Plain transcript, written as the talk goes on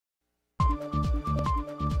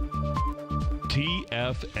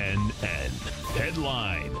TFNN.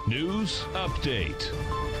 Headline News Update.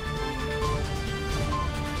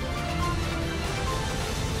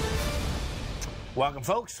 Welcome,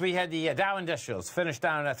 folks. We had the Dow Industrials finished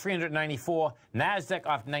down at 394, NASDAQ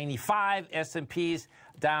off 95, S&Ps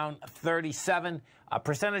down 37.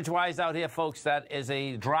 Percentage-wise out here, folks, that is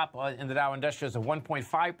a drop in the Dow Industrials of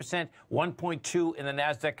 1.5%, 1.2% in the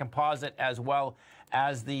NASDAQ Composite, as well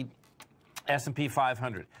as the S&P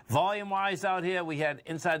 500. Volume-wise out here, we had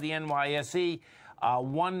inside the NYSE,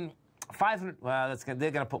 500. Well, they're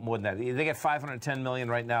going to put more than that. They get 510 million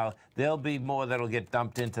right now. There'll be more that'll get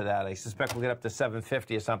dumped into that. I suspect we'll get up to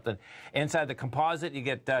 750 or something. Inside the composite, you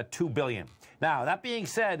get 2 billion. Now, that being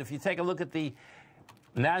said, if you take a look at the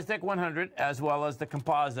NASDAQ 100 as well as the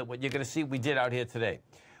composite, what you're going to see we did out here today.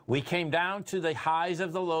 We came down to the highs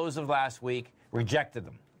of the lows of last week, rejected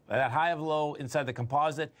them. That high of low inside the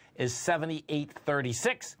composite is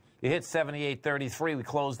 78.36. You hit 78.33. We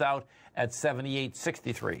closed out at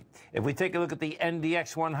 78.63. If we take a look at the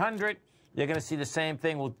NDX 100, you're going to see the same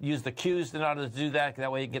thing. We'll use the Qs in order to do that.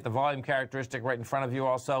 That way you can get the volume characteristic right in front of you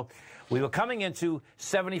also. We were coming into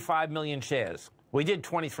 75 million shares. We did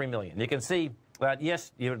 23 million. You can see that,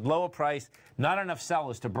 yes, you had lower price, not enough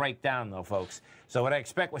sellers to break down, though, folks. So what I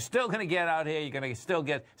expect we're still going to get out here, you're going to still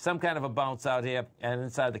get some kind of a bounce out here. And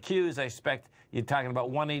inside the Qs, I expect you're talking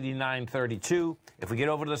about 189.32. If we get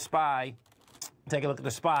over to the SPY, take a look at the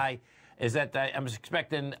SPY, is that I'm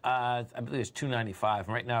expecting, I believe it's 295.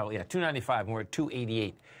 Right now, yeah, 295, and we're at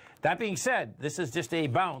 288. That being said, this is just a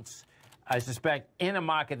bounce, I suspect, in a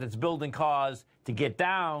market that's building cause to get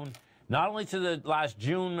down, not only to the last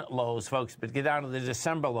June lows, folks, but get down to the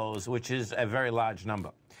December lows, which is a very large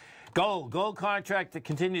number. Gold contract that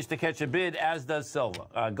continues to catch a bid, as does silver.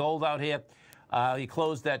 Gold out here, he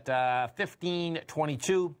closed at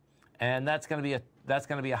 1522, and that's going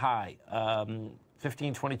to be a high.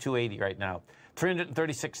 1522.80 right now.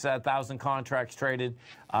 336,000 contracts traded.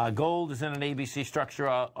 Gold is in an ABC structure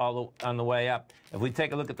all on the way up. If we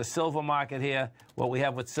take a look at the silver market here, what we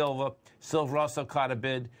have with silver, silver also caught a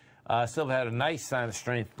bid. Silver had a nice sign of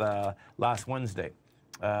strength last Wednesday.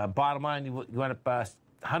 Bottom line, you went up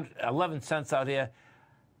 11 cents out here.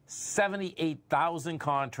 78,000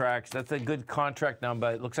 contracts. That's a good contract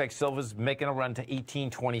number. It looks like silver's making a run to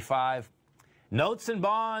 1825. Notes and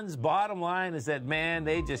bonds, bottom line is that, man,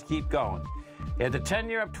 they just keep going. You had the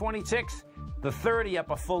 10-year up 26, the 30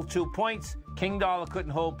 up a full 2 points. King dollar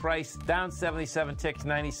couldn't hold price, down 77 ticks,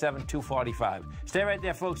 97, 245. Stay right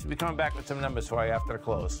there, folks. We'll be coming back with some numbers for you after the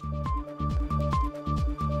close.